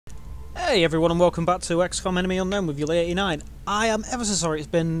Hey everyone and welcome back to Xcom Enemy Unknown with Yuli89. I am ever so sorry, it's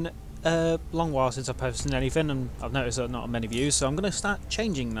been a long while since I've posted anything and I've noticed that not many views, so I'm going to start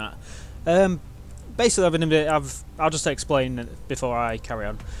changing that. Basically I'll just explain before I carry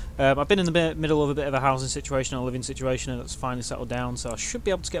on. I've been in the middle of a bit of a housing situation, a living situation, and that's finally settled down, so I should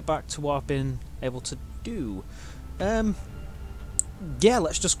be able to get back to what I've been able to do. Yeah,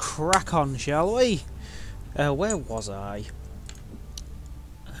 let's just crack on, shall we? Where was I?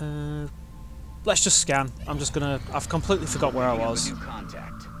 Let's just scan. I've completely forgot where I was. New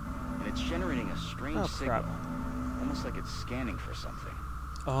contact, and it's generating a strange signal, almost like it's scanning for something.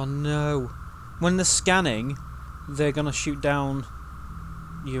 Oh no! When they're scanning, they're gonna shoot down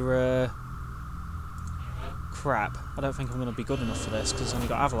your crap. I don't think I'm gonna be good enough for this because it's only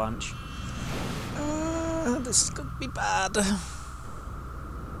got avalanche. This is gonna be bad.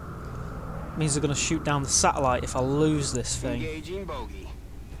 Means they're gonna shoot down the satellite if I lose this thing. Engaging bogey.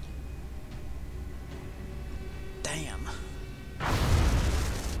 Damn.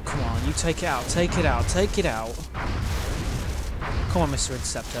 Come on, you take it out, take it out, take it out. Come on, Mr.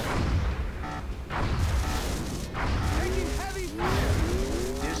 Interceptor.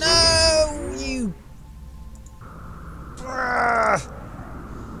 No, you...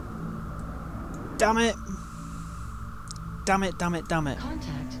 Damn it. Damn it, damn it, damn it.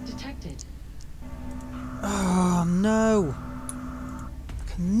 Contact detected. Oh, no.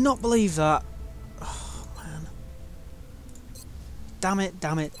 I cannot believe that. Damn it,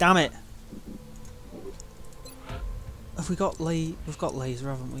 damn it, damn it! We've got laser,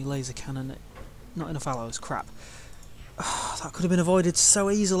 haven't we? Laser cannon. Not enough alloys, crap. Oh, that could have been avoided so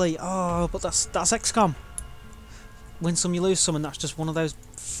easily. Oh, but that's Xcom. Win some, you lose some, and that's just one of those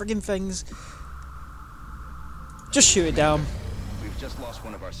friggin' things. Just shoot it down. We've just lost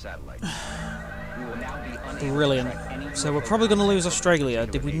one of our satellites. We will now be unable Brilliant. to track any So we're probably going to lose Australia.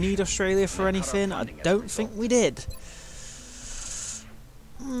 Did we need Australia for anything? I don't think we did.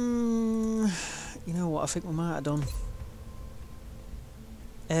 You know what? I think we might have done.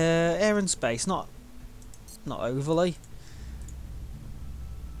 Air and space, not overly.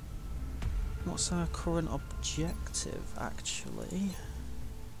 What's our current objective, actually?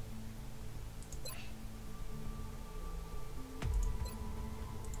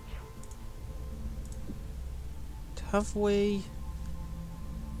 Have we?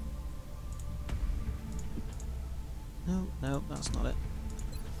 No, that's not it.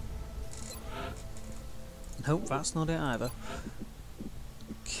 Nope, that's not it either.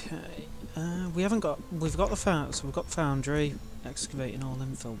 Okay, we've got the foundry, excavating all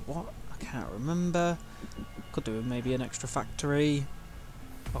info. What? I can't remember. Could do with maybe an extra factory,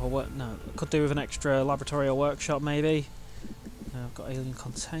 or what? No, could do with an extra laboratory or workshop maybe. I've got alien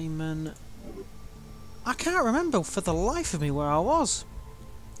containment. I can't remember for the life of me where I was.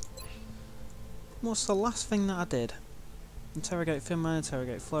 What's the last thing that I did? Interrogate Finman,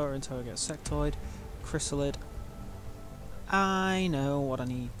 interrogate floater, interrogate sectoid. Chrysalid. I know what I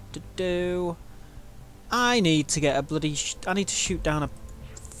need to do. I need to get a bloody... I need to shoot down a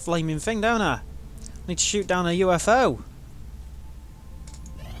flaming thing, don't I? I need to shoot down a UFO.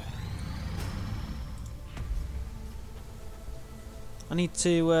 I need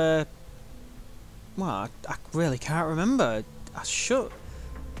to... well, I really can't remember. I should...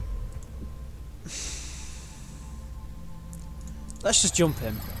 Let's just jump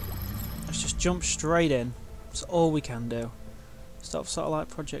in. Let's just jump straight in. That's all we can do. Stop satellite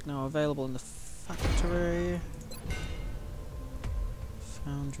project now available in the factory.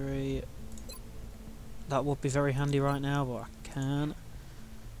 Foundry. That would be very handy right now, but I can't.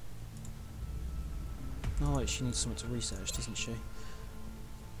 Oh wait, she needs something to research, doesn't she?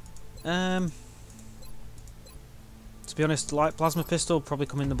 To be honest, light plasma pistol will probably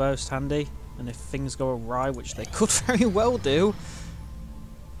come in the most handy, and if things go awry, which they could very well do.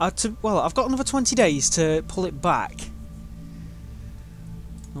 Well, I've got another 20 days to pull it back.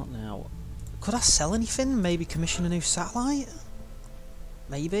 Not now. Could I sell anything? Maybe commission a new satellite?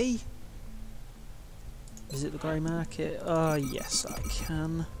 Maybe? Is it the grey market? Yes, I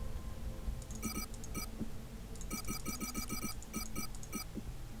can.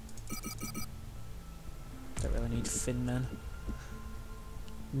 Don't really need Finmen.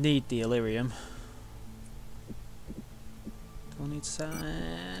 Need the Illyrium. Do I need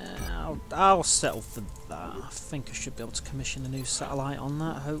to I'll settle for that. I think I should be able to commission a new satellite on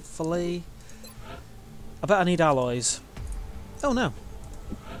that, hopefully. I bet I need alloys. Oh no.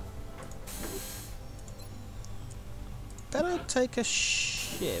 Better take a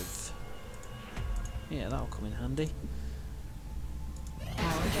shiv. Yeah, that'll come in handy.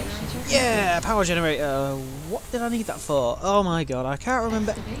 Yeah, power generator. What did I need that for? Oh my god, I can't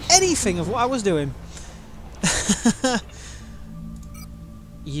remember anything of what I was doing.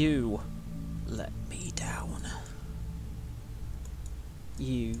 You let me down.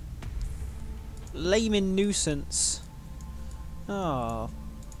 You laming nuisance. Oh.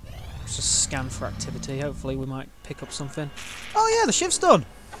 Let's just scan for activity. Hopefully we might pick up something. Oh yeah, the shiv's done.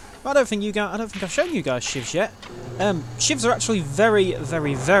 I don't think I've shown you guys shivs yet. Shivs are actually very,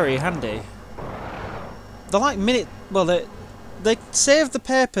 very, very handy. They're like well, they serve the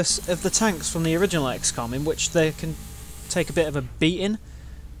purpose of the tanks from the original Xcom, in which they can take a bit of a beating,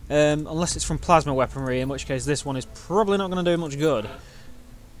 unless it's from plasma weaponry, in which case this one is probably not going to do much good.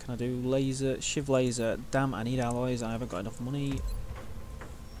 Can I do laser, shiv laser? Damn, I need alloys. I haven't got enough money.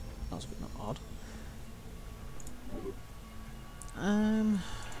 That was a bit odd.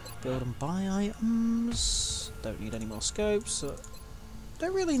 Build and buy items. Don't need any more scopes. So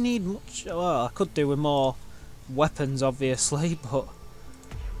don't really need much. Well, I could do with more weapons, obviously, but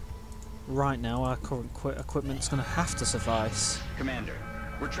right now our current equipment's going to have to suffice. Commander,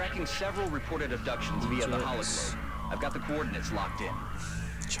 we're tracking several reported abductions via the hologlobe. I've got the coordinates locked in.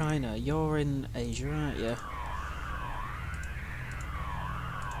 China, you're in Asia, aren't you?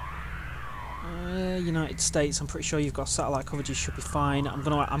 United States, I'm pretty sure you've got satellite coverage, you should be fine. I'm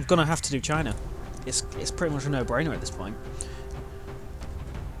gonna have to do China. It's pretty much a no-brainer at this point.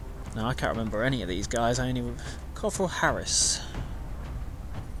 No, I can't remember any of these guys. I only Corporal Harris.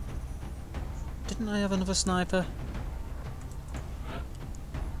 Didn't I have another sniper?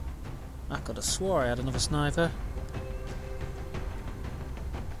 I could have swore I had another sniper.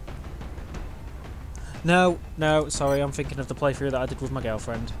 No, sorry, I'm thinking of the playthrough that I did with my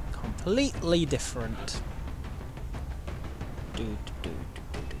girlfriend. Completely different.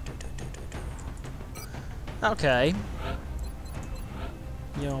 Okay.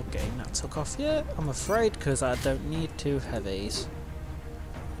 You're getting that took off yet? I'm afraid, because I don't need 2 heavies.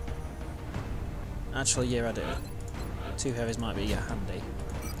 Actually, yeah, I do. 2 heavies might be handy.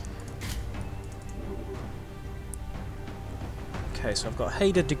 Okay, so I've got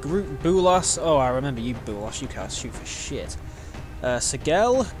Hader, De Groot, Bulas. Oh, I remember you, Bulas. You can't shoot for shit.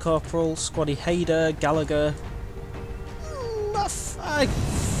 Sigel, Corporal, Squaddy Hader, Gallagher. I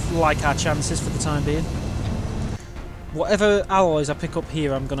like our chances for the time being. Whatever alloys I pick up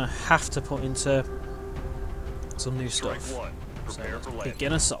here, I'm going to have to put into some new stuff. So let's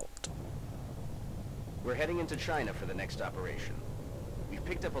begin assault. We're heading into China for the next operation. We've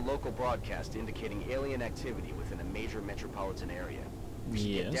picked up a local broadcast indicating alien activity within a major metropolitan area. We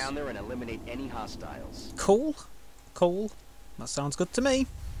should get down there and eliminate any hostiles. Cool. Cool. That sounds good to me.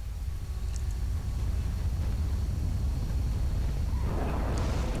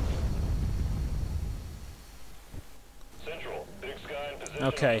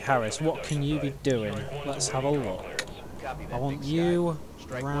 Okay, Harris, what can you be doing? Let's have a look. I want you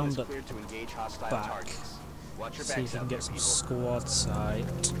round at back. See if we can get some squad sight.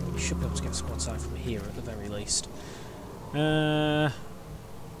 We should be able to get squad sight from here at the very least.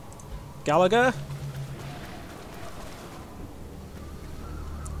 Gallagher?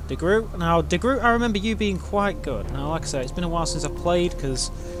 De Groot? Now, De Groot, I remember you being quite good. Now, like I say, it's been a while since I've played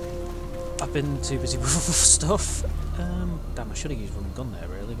because I've been too busy with other stuff. Damn, I should have used running gun there,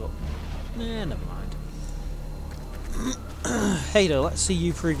 really, but never mind. Hader, let's see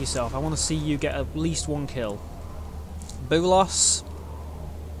you prove yourself. I want to see you get at least 1 kill. Bulos.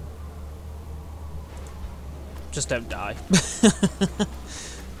 Just don't die.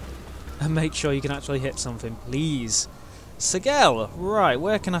 And make sure you can actually hit something, please. Sigel, right,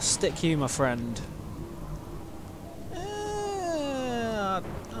 where can I stick you, my friend?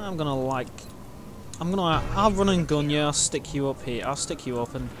 I'll run and gun you, I'll stick you up here. I'll stick you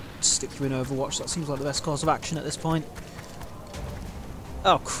up and stick you in Overwatch. That seems like the best course of action at this point.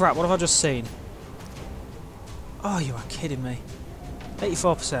 Oh crap, what have I just seen? Oh, you are kidding me.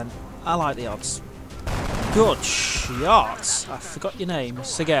 84%. I like the odds. Good shot. I forgot your name.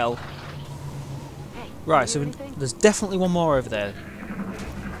 Sigel. Right, so there's definitely one more over there.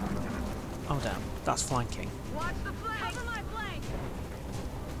 Oh damn, that's flanking.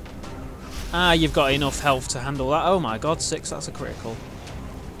 Ah, you've got enough health to handle that. Oh my god, 6, that's a critical.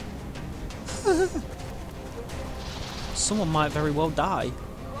 Someone might very well die.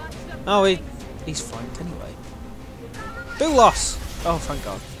 Oh, he's flanked anyway. Bulos! Oh, thank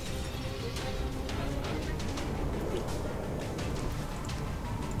god.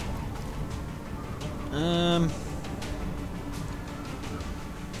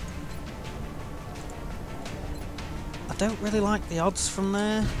 I don't really like the odds from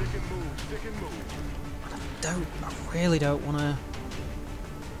there. I really don't want to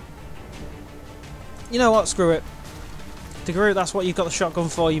You know what? Screw it. De Groot, that's what you've got the shotgun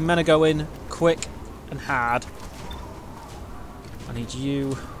for. You men are going quick and hard. I need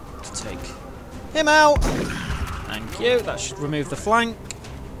you to take him out. Thank you. That should remove the flank.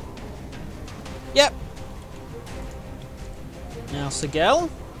 Yep. Now, Sigel.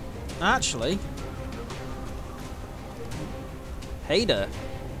 Actually. Hey there.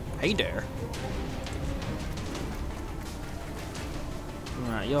 Hey there.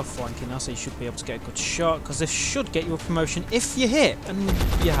 Right, you're flanking now, so you should be able to get a good shot, because this should get you a promotion if you hit, and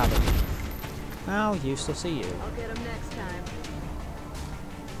you haven't. How useless are you? I'll get him next time.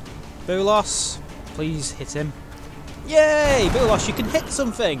 Bulos, please hit him. Yay! Bulos, you can hit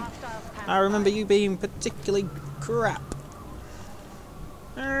something! I remember you being particularly crap.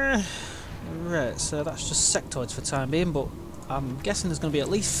 Right, so that's just sectoids for the time being, but I'm guessing there's going to be at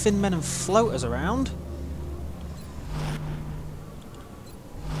least fin men and floaters around.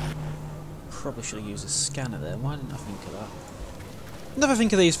 Probably should have used a scanner there. Why didn't I think of that? Never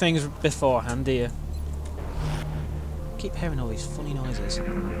think of these things beforehand, do you? Keep hearing all these funny noises.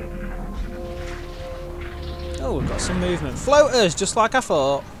 Oh, we've got some movement. Floaters, just like I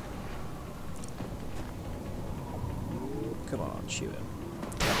thought. Come on, shoot him.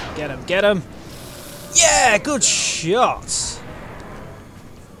 Get him, get him! Yeah, good shot!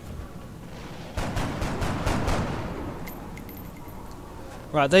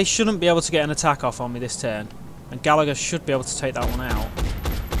 Right, they shouldn't be able to get an attack off on me this turn. And Gallagher should be able to take that one out.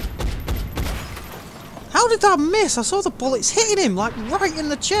 How did that miss? I saw the bullets hitting him, like, right in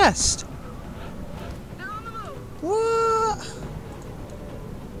the chest. What?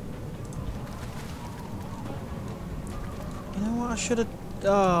 You know what, I should have...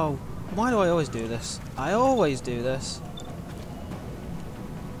 Oh, why do I always do this? I always do this.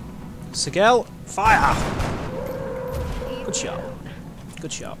 Sigel, fire! Good shot.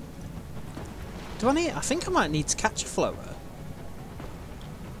 Good shot. Do I need... I think I might need to catch a floater.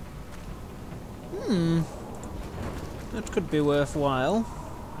 That could be worthwhile.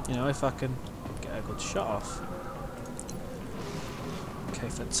 You know, if I can get a good shot off. Okay,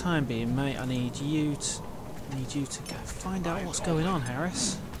 for the time being, mate, I need you to go find out what's going on,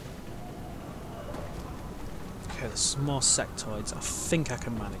 Harris. Okay, there's some more sectoids. I think I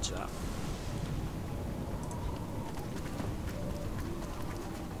can manage that.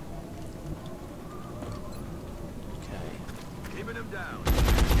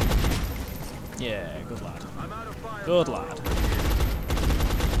 Yeah, good lad. Good lad.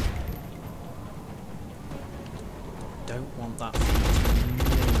 Don't want that thing to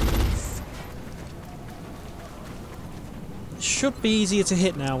move. It should be easier to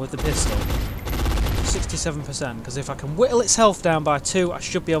hit now with the pistol. 67%, because if I can whittle its health down by 2, I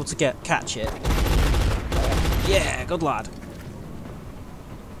should be able to catch it. Yeah, good lad.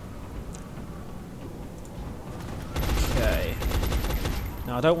 Okay.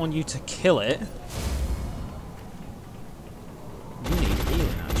 Now, I don't want you to kill it. You need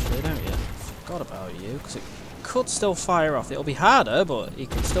healing, actually, don't you? Forgot about you, because it could still fire off. It'll be harder, but it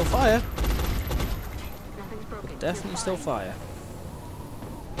could still fire. Could definitely still fire.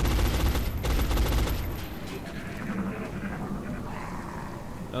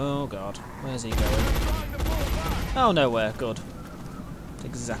 Oh, God. Where's he going? Oh, nowhere. Good. That's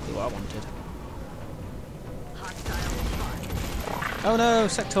exactly what I wanted. Oh no,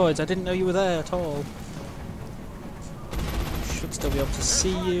 sectoids, I didn't know you were there at all. Should still be able to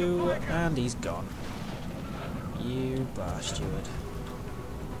see you, and he's gone. You bastard.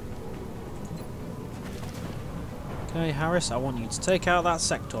 Okay, Harris, I want you to take out that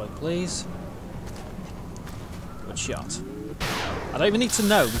sectoid, please. Good shot. I don't even need to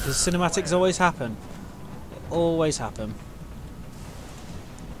know, because cinematics always happen. They always happen.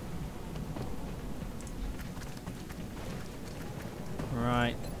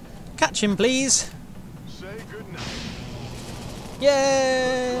 Right. Catch him, please. Say goodnight.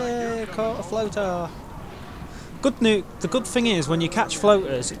 Yay! Caught a floater. The good thing is, when you catch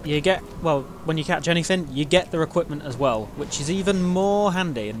floaters, you get, well, when you catch anything, you get their equipment as well, which is even more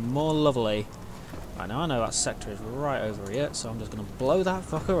handy and more lovely. Right, now I know that sector is right over here, so I'm just going to blow that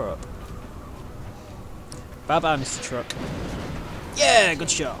fucker up. Bye-bye, Mr. Truck. Yeah, good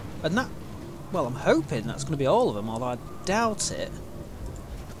shot. And that, well, I'm hoping that's going to be all of them, although I doubt it.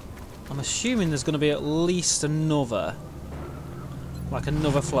 I'm assuming there's going to be at least another, like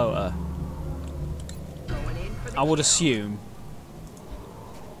another floater. I would assume.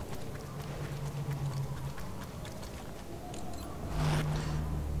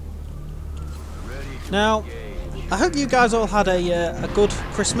 Now, I hope you guys all had a good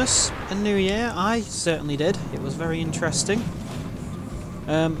Christmas and New Year. I certainly did. It was very interesting.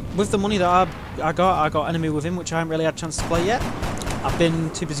 With the money that I I got enemy within, which I haven't really had a chance to play yet. I've been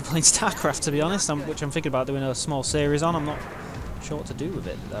too busy playing StarCraft, to be honest, which I'm thinking about doing a small series on. I'm not sure what to do with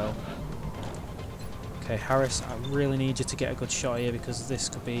it, though. Okay, Harris, I really need you to get a good shot here, because this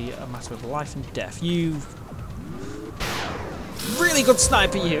could be a matter of life and death. You... really good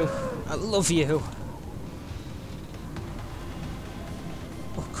sniper, you! I love you.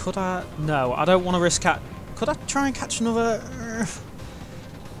 Oh, could I... no, I don't want to risk could I try and catch another...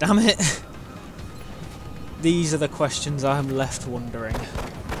 damn it. These are the questions I'm left wondering.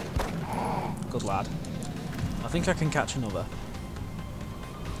 Good lad. I think I can catch another.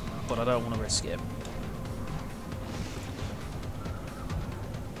 But I don't want to risk it.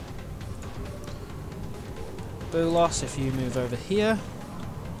 Boulos, if you move over here.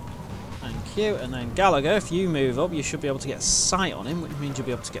 Thank you. And then Gallagher, if you move up, you should be able to get sight on him, which means you'll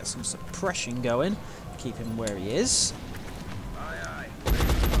be able to get some suppression going. Keep him where he is.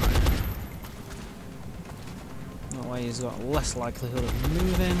 That way he's got less likelihood of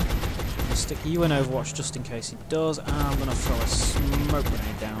moving. I'll stick you in Overwatch just in case he does. And I'm going to throw a smoke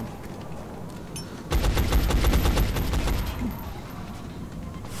grenade down.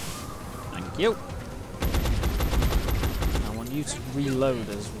 Thank you. I want you to reload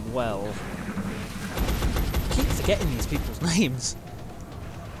as well. I keep forgetting these people's names.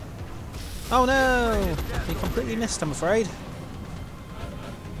 Oh no! He completely missed, I'm afraid.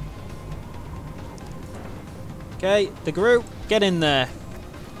 Okay, the group, get in there.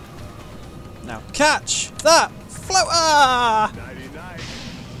 Now catch that floater!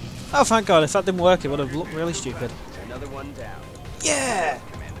 Oh, thank God, if that didn't work, it would have looked really stupid. Another one down. Yeah!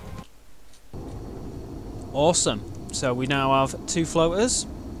 Awesome. So we now have 2 floaters.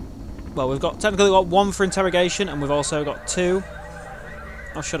 Well, we've technically got 1 for interrogation, and we've also got 2.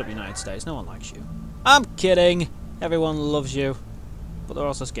 Oh, shut up, United States. No one likes you. I'm kidding. Everyone loves you. But they're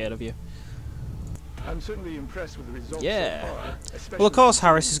also scared of you. I'm certainly impressed with the results yeah. so far, Well, of course,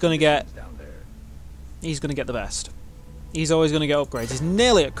 Harris is going to get... he's going to get the best. He's always going to get upgrades. He's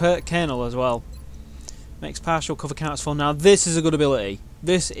nearly at Colonel as well. Makes partial cover count as full. Now, this is a good ability.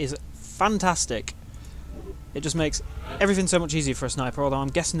 This is fantastic. It just makes everything so much easier for a sniper, although I'm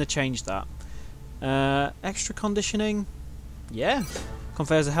guessing they changed that. Extra conditioning? Yeah.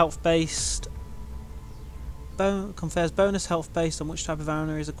 Confers a health-based... confers bonus health-based on which type of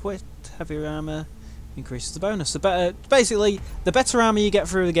armor is equipped. Heavier armor increases the bonus. Basically, the better armor you get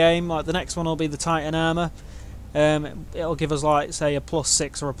through the game, like the next one will be the Titan armor, it'll give us, like, say, a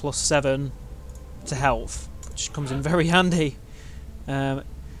 +6 or a +7 to health, which comes in very handy.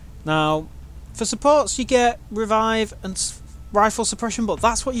 Now, for supports you get revive and rifle suppression, but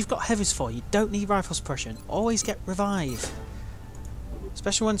that's what you've got heavies for. You don't need rifle suppression. Always get revive.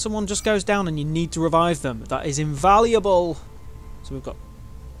 Especially when someone just goes down and you need to revive them. That is invaluable. So we've got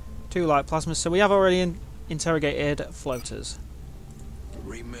 2 light plasmas. So we have already interrogated floaters.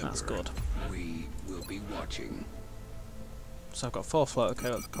 Remember, that's good. We will be watching. So I've got 4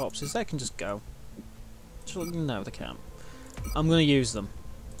 floater corpses. They can just go. No, they can't. I'm going to use them.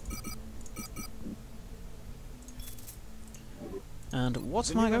 And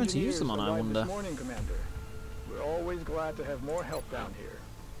what am I going to use them on, I wonder? This morning, Commander. We're always glad to have more help down here.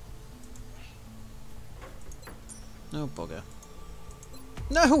 No bugger.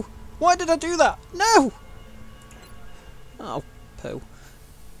 No! Why did I do that? No! Oh, poo.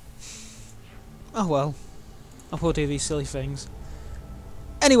 Oh well. I will do these silly things.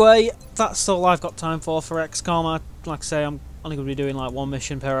 Anyway, that's all I've got time for XCOM. Like I say, I'm only going to be doing like 1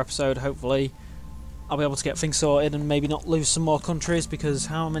 mission per episode, hopefully. I'll be able to get things sorted and maybe not lose some more countries, because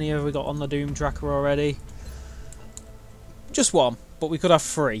how many have we got on the Doom tracker already? Just 1, but we could have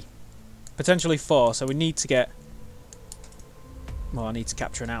 3. Potentially 4, so we need to get... well, I need to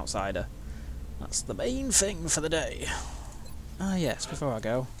capture an outsider. That's the main thing for the day. Ah yes, before I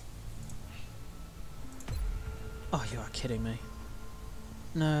go. Oh, you are kidding me.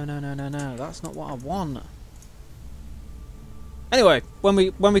 No, no, no, no, no, that's not what I want. Anyway, when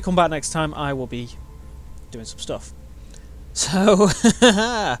we come back next time, I will be doing some stuff. So,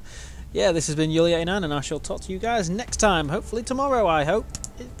 yeah, this has been Yuli89, and I shall talk to you guys next time. Hopefully tomorrow, I hope.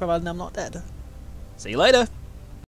 Provided I'm not dead. See you later.